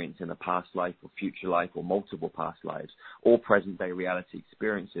experience in a past life or future life or multiple past lives or present day reality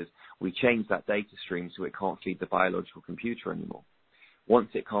experiences, we change that data stream so it can't feed the biological computer anymore. Once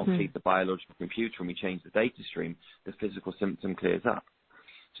it can't feed the biological computer and we change the data stream, the physical symptom clears up.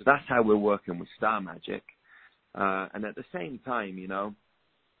 So that's how we're working with Star Magic. And at the same time, you know,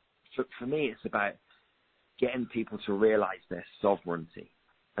 for me, it's about getting people to realize their sovereignty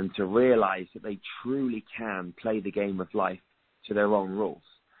and to realize that they truly can play the game of life to their own rules.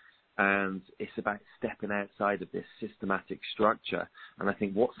 And it's about stepping outside of this systematic structure. And I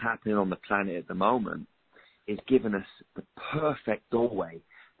think what's happening on the planet at the moment is giving us the perfect doorway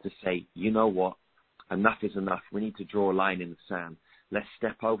to say, you know what, enough is enough. We need to draw a line in the sand. Let's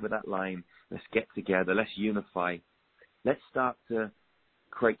step over that line. Let's get together. Let's unify. Let's start to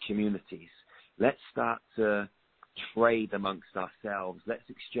create communities. Let's start to trade amongst ourselves. Let's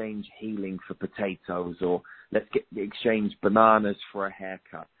exchange healing for potatoes, or let's exchange bananas for a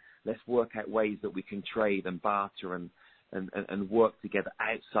haircut. Let's work out ways that we can trade and barter and work together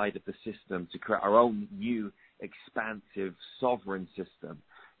outside of the system to create our own new expansive sovereign system,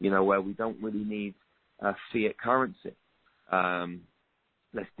 you know, where we don't really need fiat currency.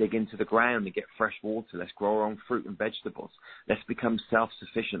 Let's dig into the ground and get fresh water. Let's grow our own fruit and vegetables. Let's become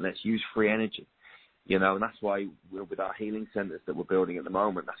self-sufficient. Let's use free energy, you know, and that's why with our healing centers that we're building at the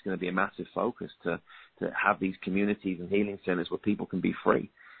moment, that's going to be a massive focus to have these communities and healing centers where people can be free.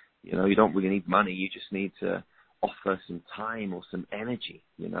 You know, you don't really need money. You just need to offer some time or some energy,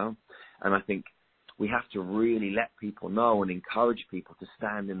 you know. And I think we have to really let people know and encourage people to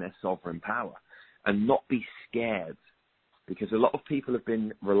stand in their sovereign power and not be scared, because a lot of people have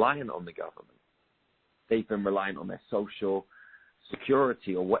been reliant on the government. They've been reliant on their social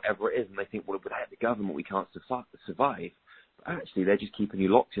security or whatever it is, and they think, well, without the government, we can't survive. But actually, they're just keeping you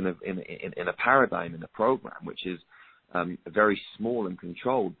locked in a paradigm, in a program, which is very small and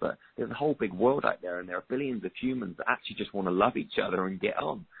controlled, but there's a whole big world out there, and there are billions of humans that actually just want to love each other and get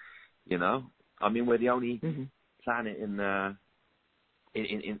on. You know, I mean, we're the only planet in the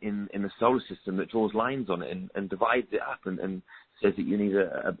solar system that draws lines on it and divides it up and says that you need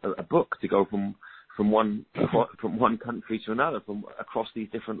a book to go from one country to another, from across these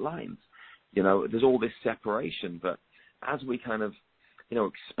different lines. You know, there's all this separation, but as we kind of, you know,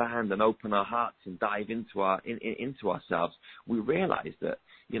 expand and open our hearts and dive into ourselves, we realize that,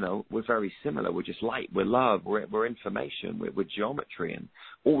 you know, we're very similar. We're just light. We're love. We're information. We're geometry. And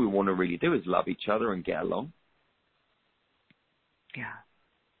all we want to really do is love each other and get along. Yeah.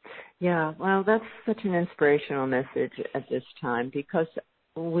 Yeah. Well, that's such an inspirational message at this time, because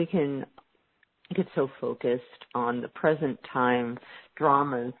we can get so focused on the present time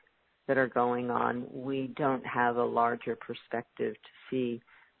dramas that are going on. We don't have a larger perspective to see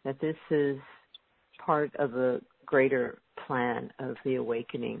that this is part of a greater plan of the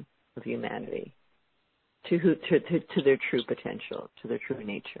awakening of humanity to their true potential, to their true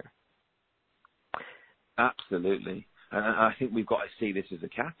nature. Absolutely. And I think we've got to see this as a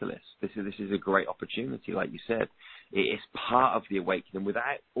catalyst. This is a great opportunity, like you said. It's part of the awakening.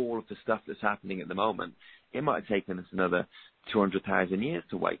 Without all of the stuff that's happening at the moment, it might have taken us another 200,000 years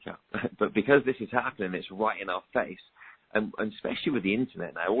to wake up. But because this is happening, it's right in our face. And especially with the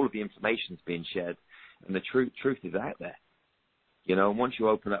internet now, all of the information is being shared, and the truth is out there. You know, and once you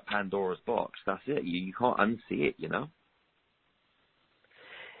open up Pandora's box, that's it. You can't unsee it, you know?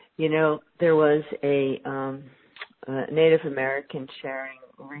 You know, there was a Native American sharing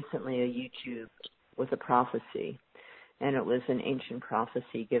recently a YouTube with a prophecy, and it was an ancient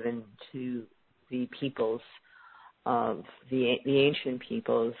prophecy given to the peoples of the ancient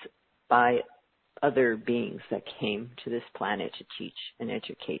peoples by other beings that came to this planet to teach and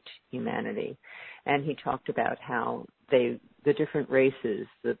educate humanity. And he talked about how the different races,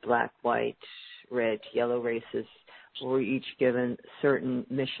 the black, white, red, yellow races, were each given certain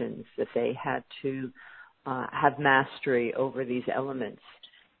missions that they had to have mastery over these elements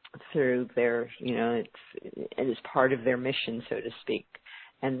through their, you know, it is part of their mission, so to speak,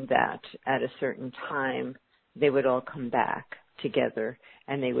 and that at a certain time they would all come back together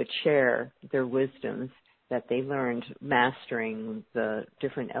and they would share their wisdoms that they learned mastering the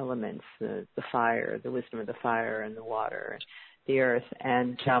different elements, the fire, the wisdom of the fire and the water, the earth.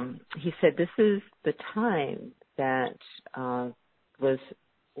 And he said this is the time that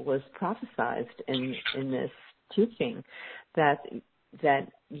was prophesized in this teaching, that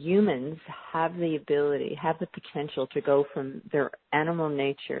that humans have the ability, have the potential to go from their animal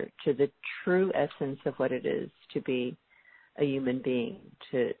nature to the true essence of what it is to be a human being,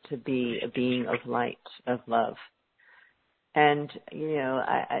 to be a being of light, of love. And,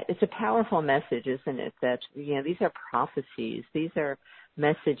 it's a powerful message, isn't it, that, these are prophecies, these are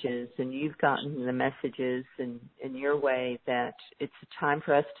messages, and you've gotten the messages in your way that it's a time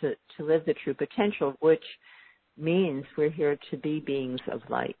for us to live the true potential, which means we're here to be beings of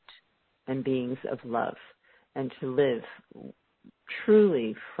light and beings of love, and to live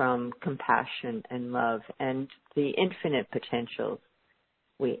truly from compassion and love and the infinite potential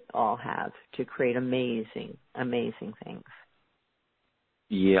we all have to create amazing, amazing things.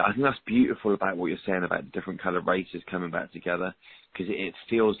 Yeah, I think that's beautiful about what you're saying about the different colored races coming back together, because it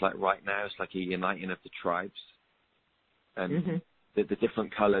feels like right now it's like a uniting of the tribes and the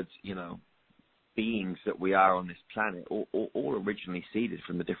different colored, beings that we are on this planet, all originally seeded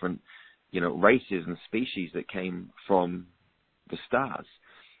from the different, races and species that came from the stars,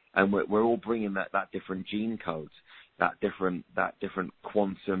 and we're all bringing that different gene codes, that different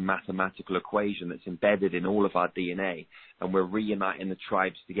quantum mathematical equation that's embedded in all of our DNA, and we're reuniting the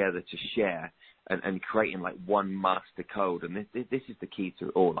tribes together to share and creating like one master code. And this is the key to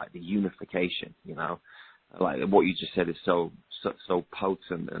it all, like the unification. Like what you just said is so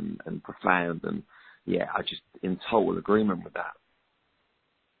potent and profound, and yeah, I just in total agreement with that.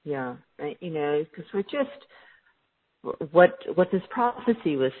 Yeah, because we're just what this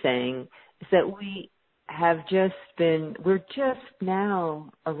prophecy was saying is that we're just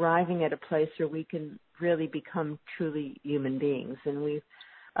now arriving at a place where we can really become truly human beings, and we've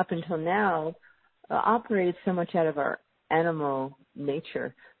up until now operated so much out of our animal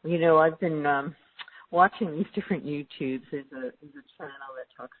nature. I've been watching these different YouTubes. There's a channel that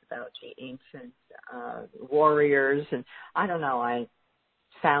talks about the ancient warriors, and I don't know, I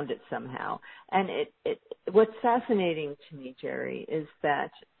found it somehow. And what's fascinating to me, Jerry, is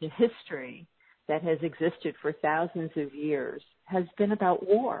that the history that has existed for thousands of years has been about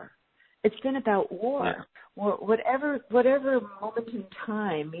war. It's been about war. Yeah. Whatever moment in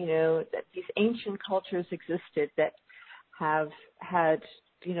time, that these ancient cultures existed that have had,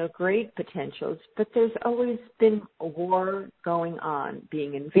 great potentials, but there's always been a war going on,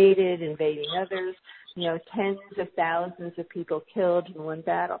 invading others, tens of thousands of people killed in one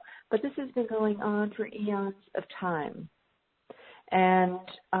battle. But this has been going on for eons of time. And,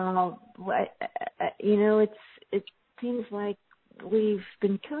 it seems like we've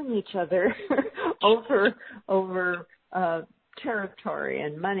been killing each other over territory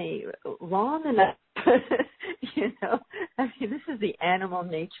and money long enough. This is the animal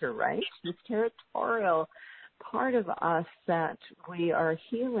nature, right? This territorial part of us that we are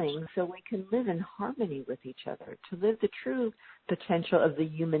healing so we can live in harmony with each other, to live the true potential of the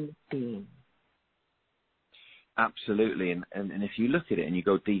human being. Absolutely, and if you look at it and you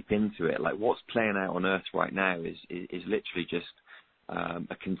go deep into it, like what's playing out on Earth right now is literally just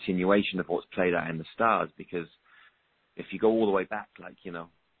a continuation of what's played out in the stars. Because if you go all the way back,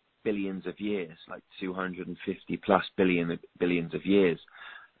 billions of years, like 250 plus billions of years,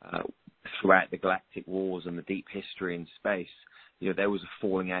 throughout the galactic wars and the deep history in space, there was a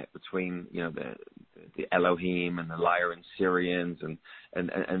falling out between, the Elohim and the Lyran Syrians and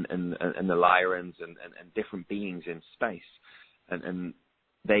the Lyrans and different beings in space. And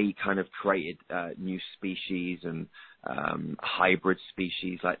they kind of created new species and hybrid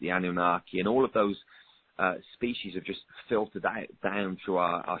species like the Anunnaki, and all of those species have just filtered down through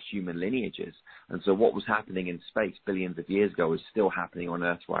our human lineages. And so what was happening in space billions of years ago is still happening on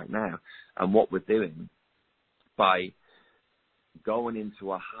Earth right now. And what we're doing by going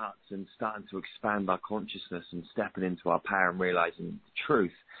into our hearts and starting to expand our consciousness and stepping into our power and realizing the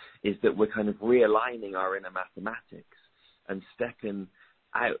truth is that we're kind of realigning our inner mathematics and stepping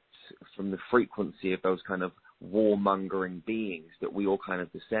out from the frequency of those kind of warmongering beings that we all kind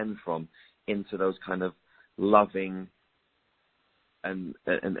of descend from into those kind of loving and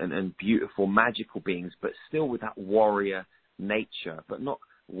beautiful magical beings, but still with that warrior nature, but not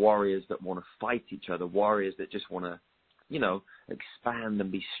warriors that want to fight each other, warriors that just want to expand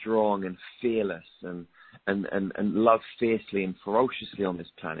and be strong and fearless and love fiercely and ferociously on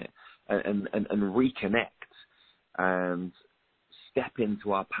this planet and reconnect and step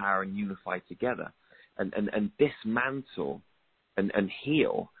into our power and unify together and dismantle and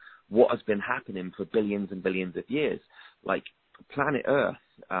heal what has been happening for billions and billions of years. Like planet Earth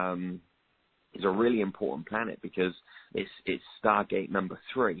is a really important planet because it's Stargate number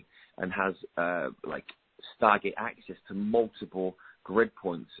 3 and has Stargate access to multiple grid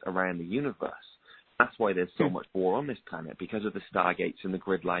points around the universe. That's why there's so much war on this planet, because of the stargates and the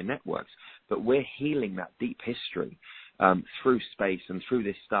grid line networks. But we're healing that deep history through space and through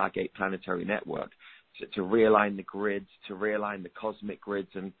this stargate planetary network to realign the grids, to realign the cosmic grids,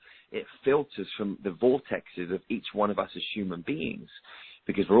 and it filters from the vortexes of each one of us as human beings,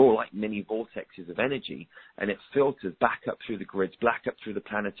 because we're all like mini vortexes of energy, and it filters back up through the grids, back up through the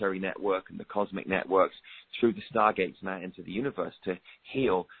planetary network and the cosmic networks, through the stargates and out into the universe to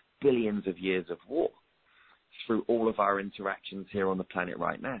heal billions of years of war through all of our interactions here on the planet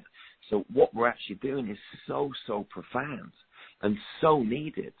right now. So what we're actually doing is so profound and so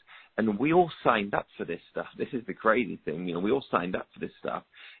needed. And we all signed up for this stuff. This is the crazy thing. We all signed up for this stuff,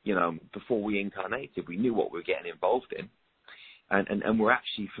 before we incarnated. We knew what we were getting involved in. And we're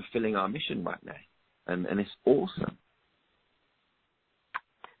actually fulfilling our mission right now. And it's awesome.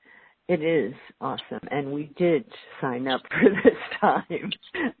 It is awesome. And we did sign up for this time.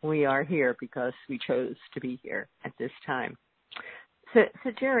 We are here because we chose to be here at this time. So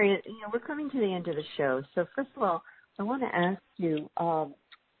Jerry, we're coming to the end of the show. So first of all, I want to ask you, are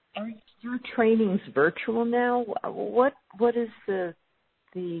your trainings virtual now? What is the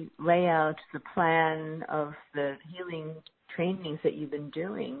layout, the plan of the healing trainings that you've been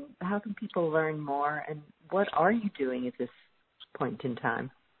doing? How can people learn more, and what are you doing at this point in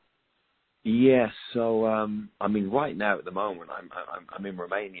time? Yes, so right now at the moment I'm in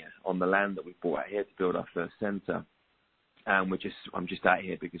Romania on the land that we bought out here to build our first center, and I'm just out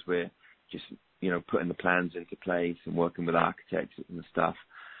here because we're just putting the plans into place and working with architects and stuff.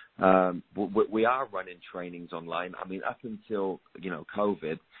 We are running trainings online. Up until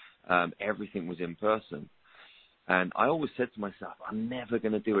COVID, everything was in person. And I always said to myself, I'm never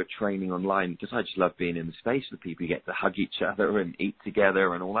going to do a training online because I just love being in the space with people. You get to hug each other and eat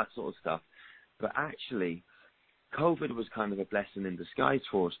together and all that sort of stuff. But actually, COVID was kind of a blessing in disguise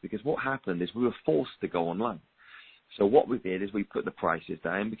for us, because what happened is we were forced to go online. So what we did is we put the prices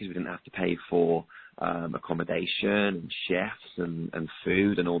down because we didn't have to pay for accommodation and chefs and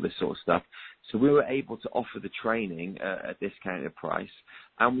food and all this sort of stuff. So we were able to offer the training at a discounted price,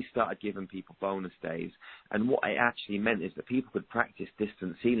 and we started giving people bonus days. And what it actually meant is that people could practice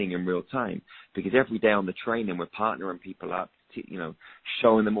distance healing in real time, because every day on the training we're partnering people up,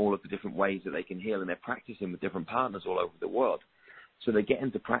 showing them all of the different ways that they can heal, and they're practicing with different partners all over the world. So they get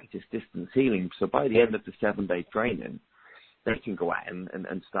into practice distance healing. So by the end of the 7-day training, they can go out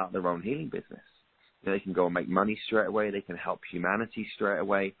and start their own healing business. They can go and make money straight away. They can help humanity straight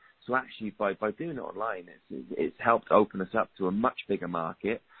away. So actually, by doing it online, it's helped open us up to a much bigger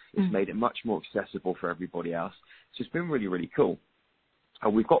market. It's made it much more accessible for everybody else. So it's been really, really cool.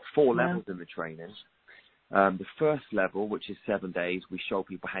 We've got 4 levels in the training. The first level, which is 7 days, we show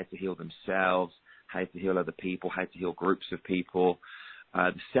people how to heal themselves, how to heal other people, how to heal groups of people.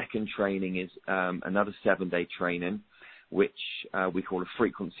 The second training is another 7-day training, which we call a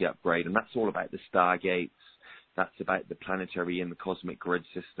frequency upgrade, and that's all about the stargates. That's about the planetary and the cosmic grid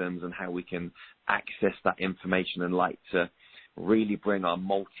systems and how we can access that information and light to really bring our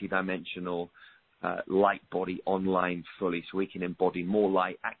multidimensional light body online fully, so we can embody more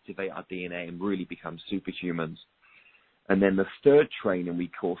light, activate our DNA, and really become superhumans. And then the third training we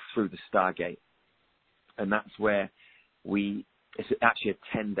call Through the Stargate. And that's where it's actually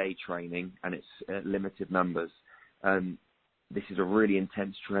a 10-day training, and it's limited numbers. This is a really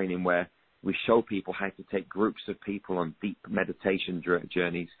intense training where we show people how to take groups of people on deep meditation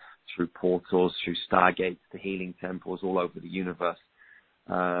journeys through portals, through stargates, to healing temples all over the universe.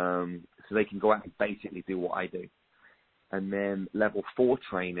 So they can go out and basically do what I do. And then level 4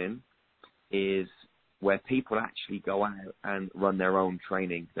 training is where people actually go out and run their own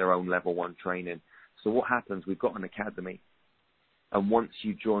training, their own level 1 training. So what happens, we've got an academy, and once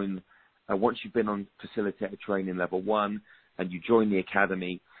you've been on facilitator training level 1 and you join the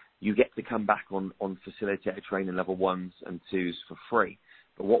academy, you get to come back on facilitator training level 1s and 2s for free.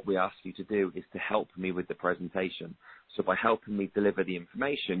 But what we ask you to do is to help me with the presentation. So by helping me deliver the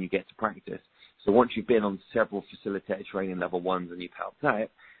information, you get to practice. So once you've been on several facilitator training level 1s and you've helped out,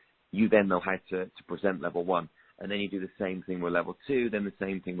 you then know how to present level 1. And then you do the same thing with level 2, then the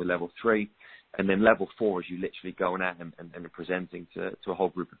same thing with level 3. And then level 4 is you literally going out and presenting to a whole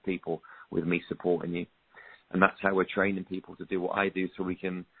group of people with me supporting you. And that's how we're training people to do what I do, so we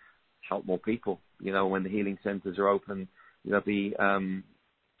can help more people. When the healing centers are open, there'll be,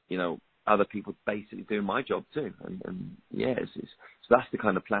 other people basically doing my job too. And so that's the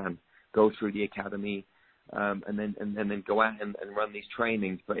kind of plan. Go through the academy, and then go out and run these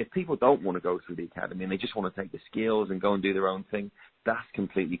trainings. But if people don't want to go through the academy and they just want to take the skills and go and do their own thing, that's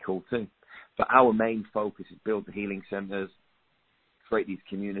completely cool too. But our main focus is build the healing centers, create these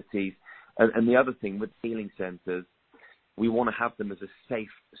communities, And the other thing with healing centers, we want to have them as a safe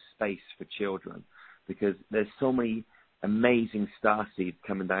space for children, because there's so many amazing star seeds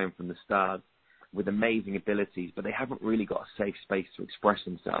coming down from the stars with amazing abilities, but they haven't really got a safe space to express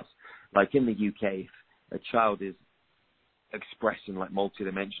themselves. Like in the UK, if a child is expressing like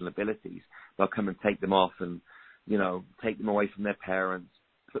multidimensional abilities, they'll come and take them off and, you know, take them away from their parents,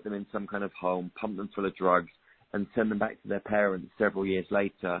 put them in some kind of home, pump them full of drugs, and send them back to their parents several years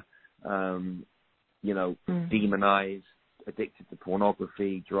later, demonized, addicted to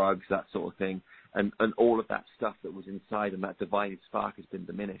pornography, drugs, that sort of thing. And all of that stuff that was inside and that divine spark has been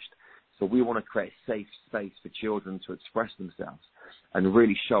diminished. So we want to create a safe space for children to express themselves and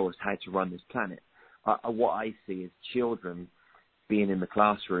really show us how to run this planet. What I see is children being in the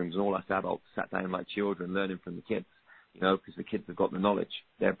classrooms and all us adults sat down like children learning from the kids, you know, because the kids have got the knowledge.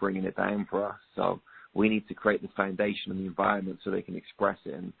 They're bringing it down for us. So we need to create the foundation and the environment so they can express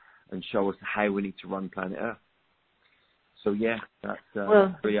it and show us how we need to run planet Earth. So, yeah, that's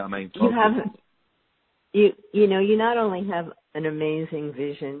really our main focus. You not only have an amazing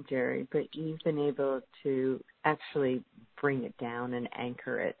vision, Jerry, but you've been able to actually bring it down and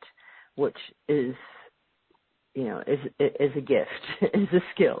anchor it, which is, is a gift, is a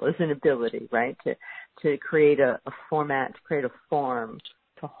skill, is an ability, right? To create a format, to create a form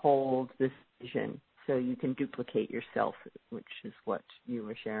to hold this vision so you can duplicate yourself, which is what you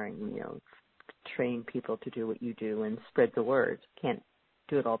were sharing, train people to do what you do and spread the word. Can't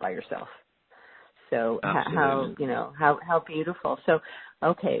do it all by yourself. So how beautiful. So,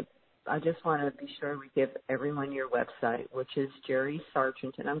 okay, I just want to be sure we give everyone your website, which is Jerry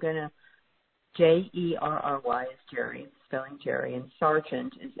Sargent, and I'm going to, Jerry is Jerry, spelling Jerry, and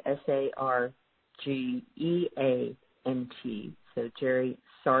Sargent is Sargeant. So Jerry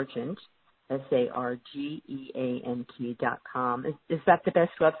Sargent, SARGEANT.com. Is that the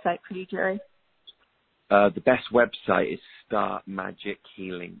best website for you, Jerry? The best website is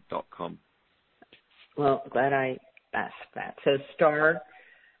starmagichealing.com. Well, glad I asked that. So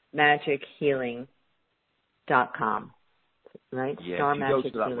starmagichealing.com, right? Yeah,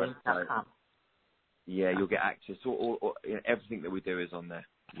 starmagichealing.com. Yeah, you'll get access. All everything that we do is on there.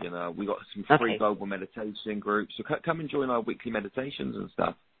 We got some free global meditation groups. So come and join our weekly meditations and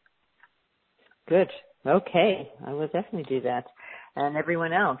stuff. Good. Okay, I will definitely do that. And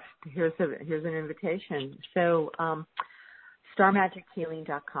everyone else, here's an invitation. So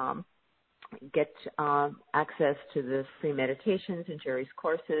starmagichealing.com. Get access to the free meditations and Jerry's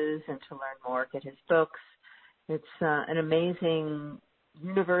courses, and to learn more, get his books. It's an amazing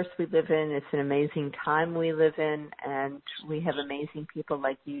universe we live in. It's an amazing time we live in, and we have amazing people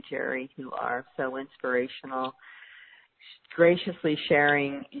like you, Jerry, who are so inspirational, graciously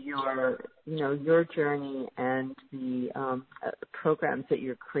sharing your journey and the programs that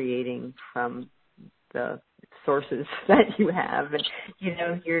you're creating from the sources that you have. And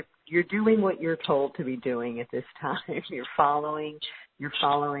you're doing what you're told to be doing at this time. You're following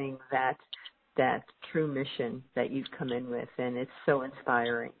that true mission that you've come in with, and it's so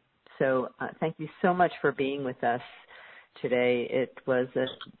inspiring. So thank you so much for being with us today. It was an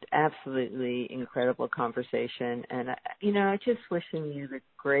absolutely incredible conversation, and I just wishing you the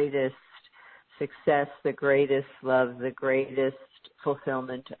greatest success, the greatest love, the greatest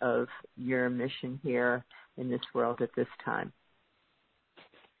fulfillment of your mission here in this world at this time.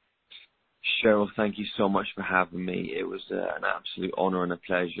 Cheryl, thank you so much for having me. It was an absolute honor and a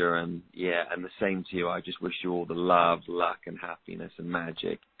pleasure, and the same to you. I just wish you all the love, luck, and happiness and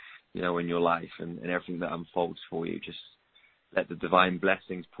magic, in your life and everything that unfolds for you. Just let the divine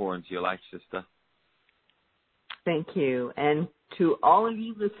blessings pour into your life, sister. Thank you. And to all of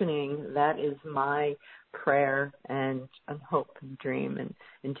you listening, that is my prayer and hope and dream and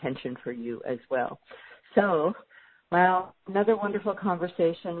intention for you as well. So, another wonderful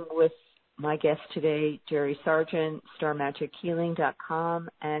conversation with my guest today, Jerry Sargent, starmagichealing.com.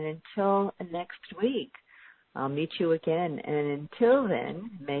 And until next week, I'll meet you again. And until then,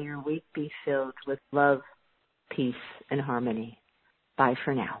 may your week be filled with love, peace, and harmony. Bye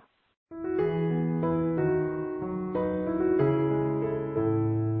for now.